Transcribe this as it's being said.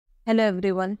Hello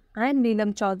everyone, I am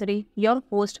Neelam Choudhary, your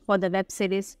host for the web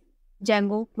series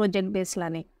Django Project-Based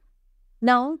Learning.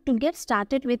 Now, to get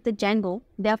started with the Django,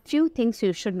 there are few things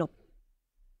you should know.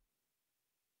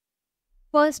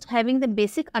 First, having the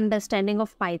basic understanding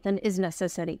of Python is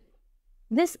necessary.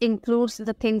 This includes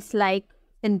the things like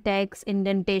syntax,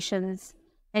 indentations,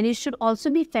 and you should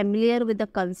also be familiar with the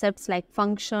concepts like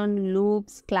function,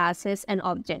 loops, classes, and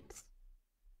objects.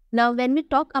 Now, when we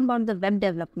talk about the web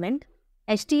development,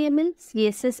 HTML,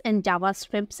 CSS, and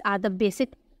JavaScripts are the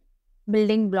basic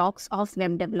building blocks of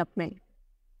web development.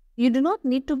 You do not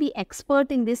need to be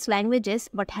expert in these languages,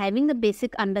 but having the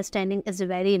basic understanding is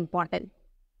very important.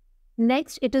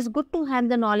 Next, it is good to have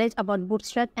the knowledge about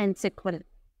Bootstrap and SQL.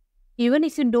 Even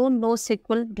if you don't know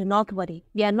SQL, do not worry.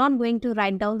 We are not going to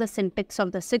write down the syntax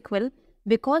of the SQL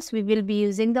because we will be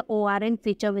using the ORN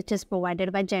feature which is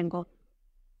provided by Django.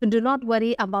 So do not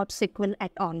worry about SQL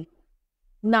at all.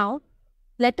 Now,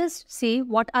 let us see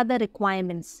what are the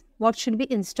requirements. What should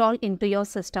be installed into your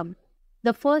system?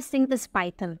 The first thing is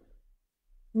Python.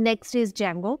 Next is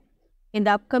Django. In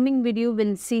the upcoming video,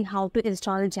 we'll see how to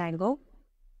install Django.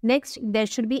 Next, there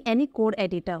should be any code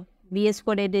editor, VS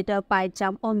Code editor,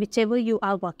 PyCharm, or whichever you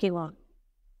are working on.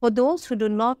 For those who do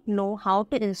not know how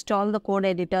to install the code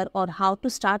editor or how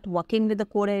to start working with the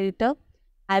code editor,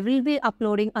 I will be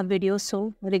uploading a video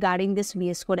soon regarding this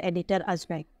VS Code editor as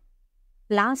well.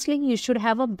 Lastly, you should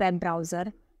have a web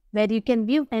browser where you can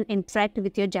view and interact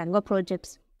with your Django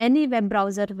projects. Any web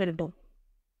browser will do.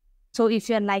 So if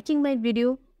you are liking my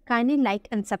video, kindly like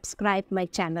and subscribe my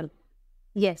channel.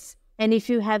 Yes, and if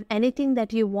you have anything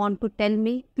that you want to tell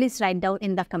me, please write down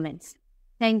in the comments.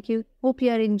 Thank you. Hope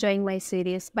you are enjoying my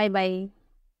series. Bye-bye.